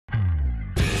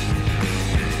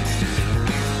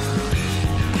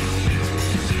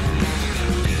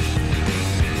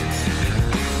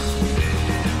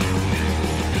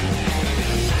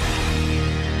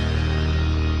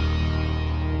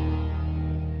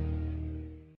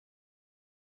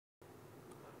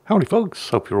Howdy folks,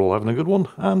 hope you're all having a good one,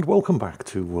 and welcome back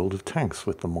to World of Tanks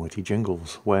with the Mighty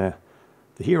Jingles, where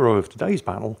the hero of today's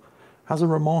battle has a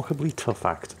remarkably tough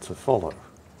act to follow.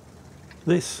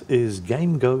 This is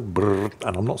Game Go Brrr,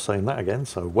 and I'm not saying that again,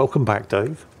 so welcome back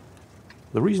Dave.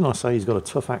 The reason I say he's got a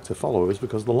tough act to follow is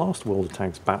because the last World of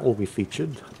Tanks battle we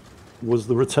featured was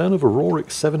the return of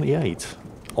Aurorix 78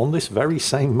 on this very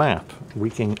same map,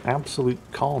 wreaking absolute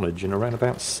carnage in around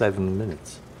about 7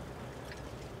 minutes.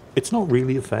 It's not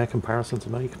really a fair comparison to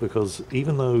make, because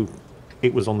even though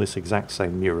it was on this exact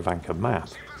same Miravanka map,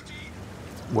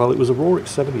 well, it was a Aurorix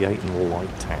 78 in a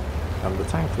light tank, and the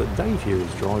tank that Dave here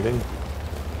is driving,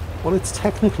 well, it's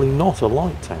technically not a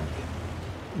light tank.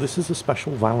 This is a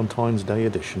special Valentine's Day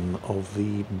edition of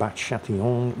the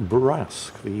Chatillon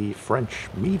Bourrasque, the French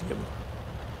medium.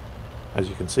 As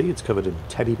you can see, it's covered in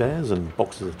teddy bears and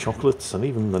boxes of chocolates, and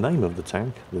even the name of the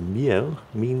tank, the Miel,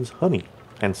 means honey.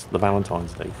 Hence the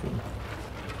Valentine's Day theme.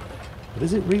 But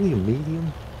is it really a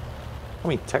medium? I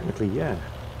mean, technically, yeah.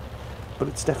 But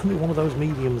it's definitely one of those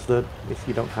mediums that if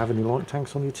you don't have any light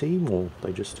tanks on your team, or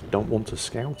they just don't want to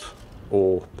scout,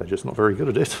 or they're just not very good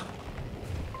at it,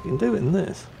 you can do it in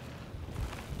this.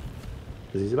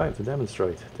 As he's about to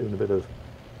demonstrate, doing a bit of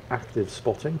active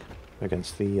spotting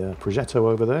against the Progetto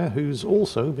over there, who's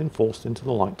also been forced into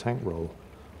the light tank role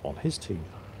on his team.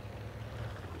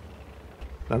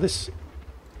 Now this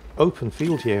open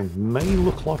field here may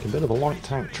look like a bit of a light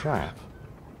tank trap,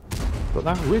 but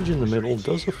that ridge in the middle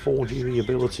does afford you the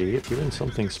ability, if you're in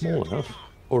something small enough,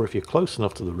 or if you're close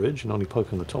enough to the ridge and only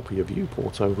poking the top of your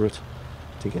viewport over it,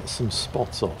 to get some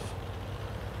spots off.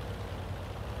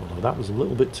 Although that was a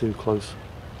little bit too close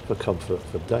for comfort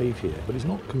for Dave here, but he's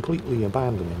not completely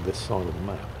abandoning this side of the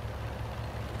map.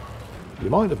 You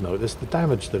might have noticed the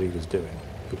damage that he was doing,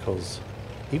 because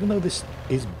even though this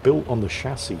is built on the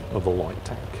chassis of a light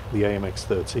tank, the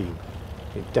AMX-13,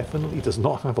 it definitely does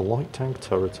not have a light tank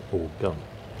turret or gun.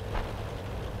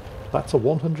 That's a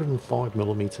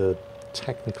 105mm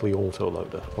technically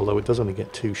autoloader, although it does only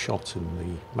get 2 shots in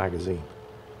the magazine.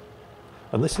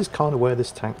 And this is kind of where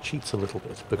this tank cheats a little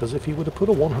bit, because if you were to put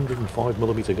a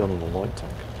 105mm gun on a light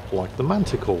tank, like the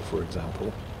Manticore for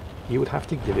example, you would have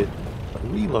to give it a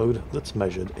reload that's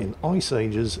measured in ice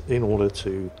ages in order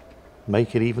to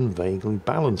make it even vaguely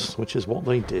balanced, which is what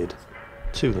they did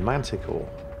to the Manticore.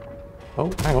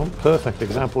 Oh, hang on, perfect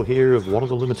example here of one of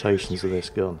the limitations of this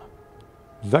gun.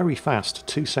 Very fast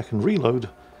 2-second reload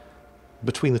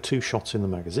between the 2 shots in the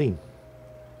magazine,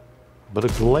 but a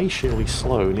glacially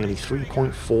slow, nearly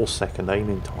 3.4 second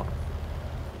aiming time.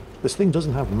 This thing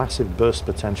doesn't have massive burst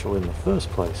potential in the first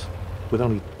place, with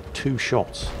only 2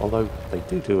 shots, although they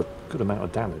do a good amount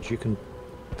of damage. You can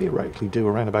theoretically do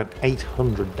around about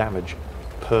 800 damage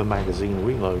per magazine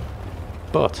reload,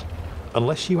 but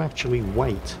unless you actually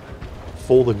wait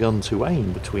for the gun to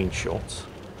aim between shots,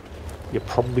 you're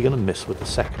probably going to miss with the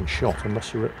second shot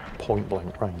unless you're at point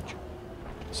blank range.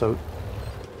 So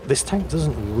this tank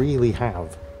doesn't really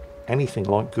have anything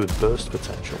like good burst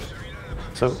potential.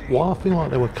 So while I feel like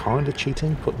they were kind of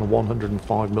cheating putting a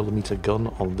 105mm gun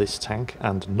on this tank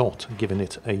and not giving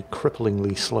it a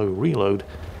cripplingly slow reload,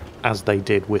 as they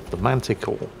did with the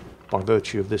Manticore, by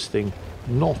virtue of this thing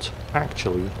not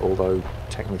actually, although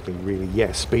technically really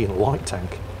yes, being a light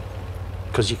tank,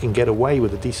 because you can get away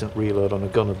with a decent reload on a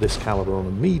gun of this caliber on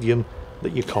a medium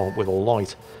that you can't with a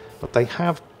light, but they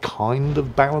have kind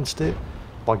of balanced it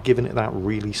by giving it that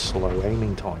really slow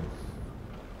aiming time.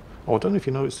 Oh, I don't know if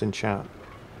you noticed in chat,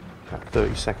 about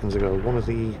 30 seconds ago, one of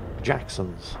the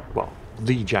Jacksons, well,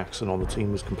 the Jackson on the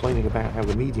team was complaining about how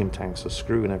the medium tanks are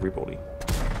screwing everybody.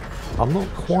 I'm not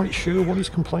quite sure what he's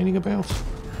complaining about,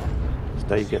 as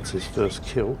Dave gets his first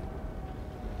kill.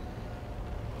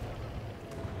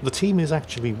 The team is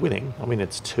actually winning. I mean,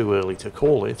 it's too early to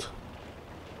call it,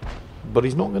 but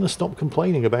he's not going to stop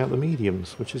complaining about the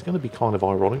mediums, which is going to be kind of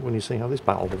ironic when you see how this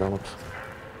battle develops.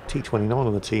 T29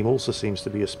 on the team also seems to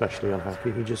be especially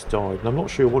unhappy. He just died, and I'm not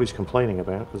sure what he's complaining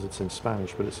about because it's in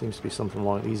Spanish, but it seems to be something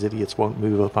like, "These idiots won't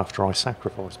move up after I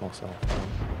sacrifice myself."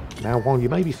 Now, while you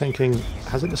may be thinking,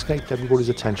 has it escaped everybody's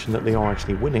attention that they are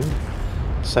actually winning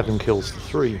 7 kills to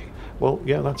 3? Well,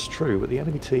 yeah, that's true, but the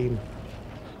enemy team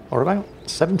are about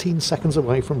 17 seconds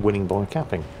away from winning by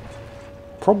capping.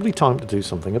 Probably time to do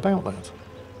something about that.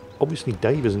 Obviously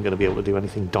Dave isn't going to be able to do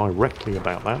anything directly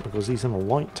about that because he's in a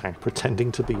light tank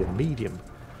pretending to be a medium.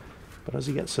 But as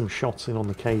he gets some shots in on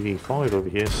the KV5 over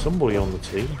here, somebody on the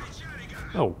team...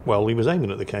 Oh, well, he was aiming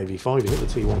at the KV5, he hit the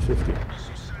T150.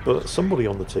 But somebody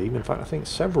on the team, in fact I think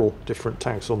several different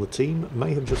tanks on the team,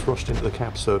 may have just rushed into the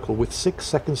cap circle with 6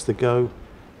 seconds to go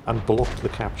and blocked the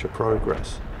capture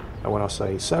progress. And when I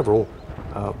say several,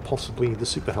 possibly the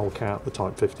Super Hellcat, the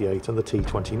Type 58 and the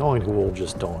T-29, who all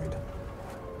just died.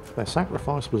 Their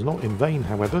sacrifice was not in vain,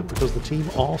 however, because the team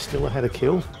are still ahead of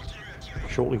kill.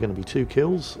 Shortly going to be 2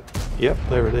 kills. Yep,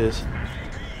 there it is.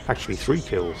 Actually 3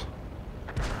 kills.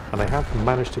 And they have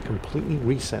managed to completely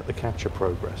reset the capture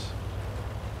progress.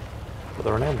 But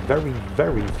there are now very,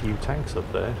 very few tanks up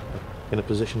there in a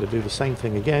position to do the same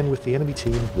thing again, with the enemy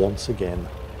team once again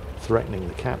threatening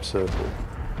the cap circle.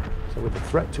 So with the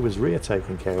threat to his rear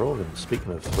taken care of, and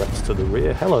speaking of threats to the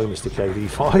rear, hello Mr.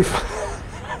 KD5.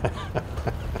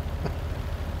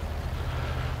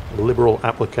 Liberal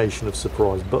application of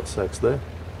surprise butt sex there.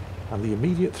 And the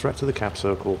immediate threat to the cap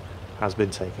circle has been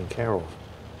taken care of.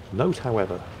 Note,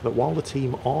 however, that while the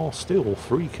team are still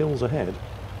 3 kills ahead,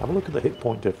 have a look at the hit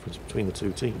point difference between the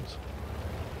two teams.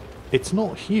 It's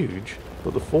not huge,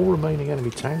 but the 4 remaining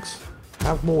enemy tanks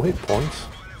have more hit points,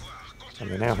 and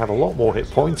they now have a lot more hit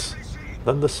points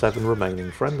than the 7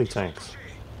 remaining friendly tanks.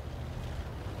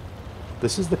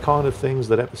 This is the kind of things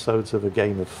that episodes of A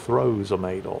Game of Throws are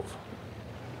made of.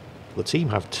 The team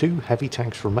have 2 heavy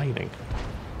tanks remaining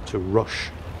to rush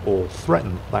or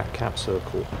threaten that cap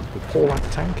circle, the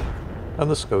Paulak tank and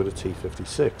the Skoda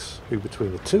T56, who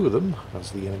between the 2 of them,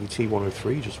 as the enemy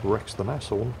T103 just wrecks the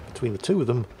Nashorn, between the 2 of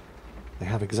them they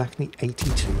have exactly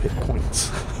 82 hit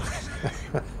points.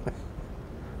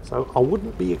 So I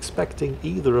wouldn't be expecting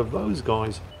either of those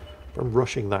guys from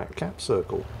rushing that cap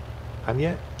circle, and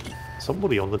yet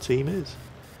somebody on the team is.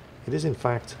 It is in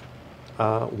fact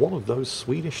one of those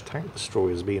Swedish tank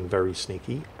destroyers being very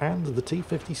sneaky, and the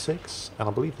T56 and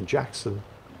I believe the Jackson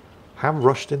have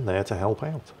rushed in there to help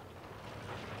out.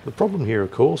 The problem here,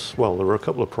 of course, well, there are a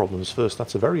couple of problems. First,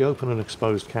 that's a very open and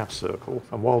exposed cap circle,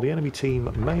 and while the enemy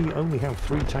team may only have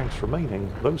 3 tanks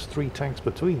remaining, those 3 tanks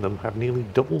between them have nearly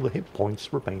double the hit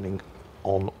points remaining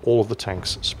on all of the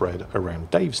tanks spread around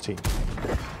Dave's team.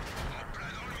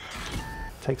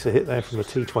 Takes a hit there from the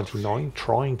T-29,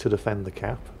 trying to defend the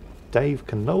cap. Dave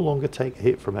can no longer take a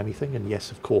hit from anything, and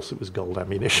yes, of course, it was gold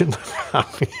ammunition.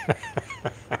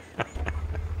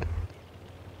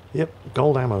 Yep,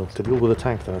 gold ammo to deal with a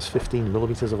tank that has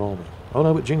 15mm of armour. Oh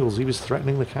no, but Jingles, he was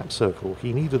threatening the cap circle.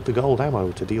 He needed the gold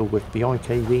ammo to deal with the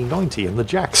IKV-90 and the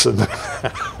Jackson.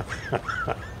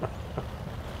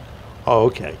 Oh,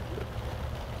 okay.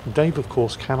 Dave, of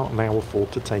course, cannot now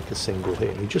afford to take a single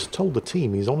hit. He just told the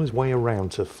team he's on his way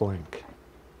around to flank.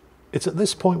 It's at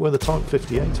this point where the Type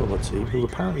 58 on the team, who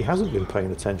apparently hasn't been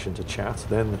paying attention to chat,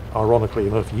 then, ironically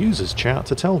enough, uses chat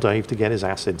to tell Dave to get his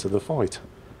ass into the fight.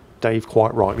 Dave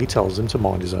quite rightly tells him to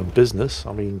mind his own business.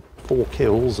 I mean, 4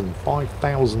 kills and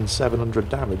 5,700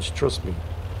 damage, trust me.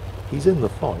 He's in the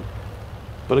fight.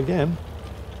 But again,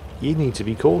 you need to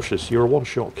be cautious. You're a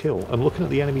one-shot kill. And looking at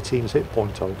the enemy team's hit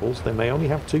point totals, they may only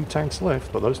have 2 tanks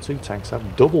left, but those 2 tanks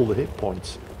have double the hit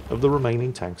points of the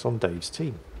remaining tanks on Dave's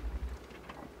team.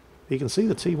 He can see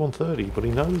the T-130, but he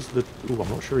knows that... Ooh, I'm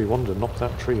not sure he wanted to knock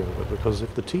that tree over, because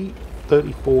if the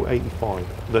T-3485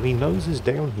 that he knows is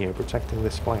down here protecting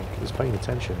this flank is paying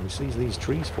attention, he sees these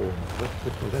trees falling.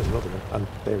 There's another one, and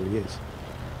there he is.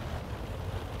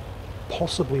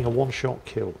 Possibly a one-shot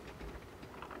kill.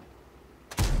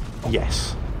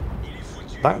 Yes.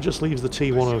 That just leaves the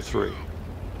T-103.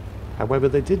 However,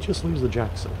 they did just lose the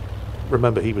Jackson.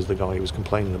 Remember, he was the guy who was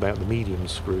complaining about the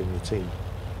mediums screwing the team.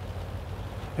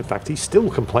 In fact, he's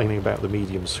still complaining about the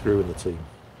mediums screwing the team.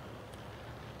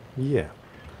 Yeah.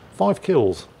 5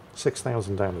 kills,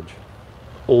 6,000 damage.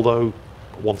 Although,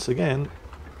 once again,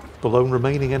 the lone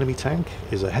remaining enemy tank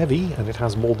is a heavy, and it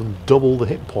has more than double the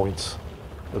hit points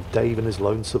of Dave and his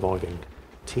lone surviving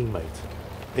teammate.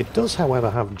 It does, however,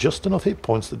 have just enough hit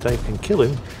points that Dave can kill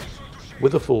him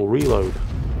with a full reload.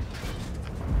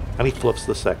 And he fluffs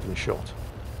the second shot.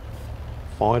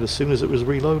 Fired as soon as it was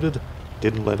reloaded,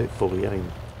 didn't let it fully aim.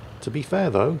 To be fair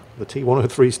though, the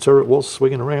T-103's turret was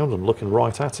swinging around and looking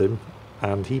right at him,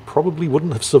 and he probably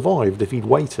wouldn't have survived if he'd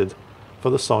waited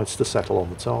for the sights to settle on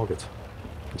the target.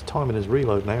 He's timing his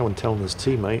reload now and telling his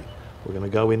teammate, we're going to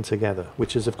go in together,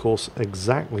 which is of course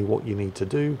exactly what you need to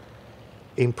do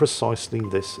in precisely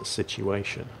this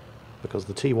situation, because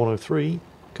the T-103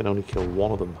 can only kill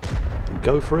one of them. You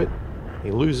go for it,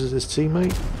 he loses his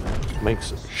teammate,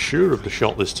 makes sure of the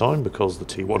shot this time because the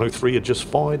T-103 had just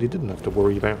fired, he didn't have to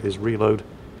worry about his reload,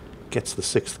 gets the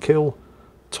 6th kill,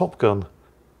 Top Gun,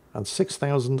 and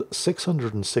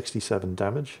 6,667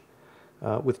 damage,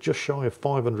 with just shy of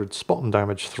 500 spot and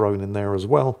damage thrown in there as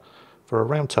well, for a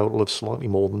round total of slightly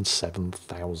more than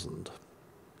 7,000.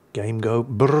 Game go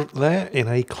brr there in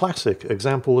a classic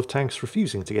example of tanks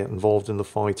refusing to get involved in the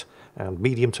fight and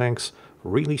medium tanks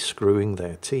really screwing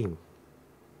their team.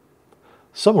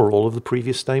 Some or all of the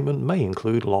previous statement may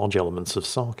include large elements of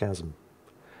sarcasm.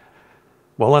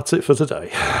 Well, that's it for today.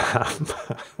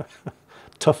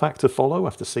 Tough act to follow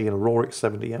after seeing a Rorik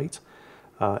 78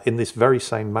 in this very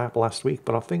same map last week,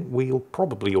 but I think we'll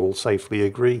probably all safely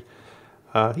agree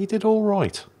he did all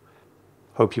right.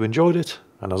 Hope you enjoyed it,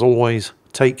 and as always,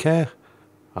 take care,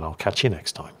 and I'll catch you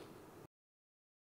next time.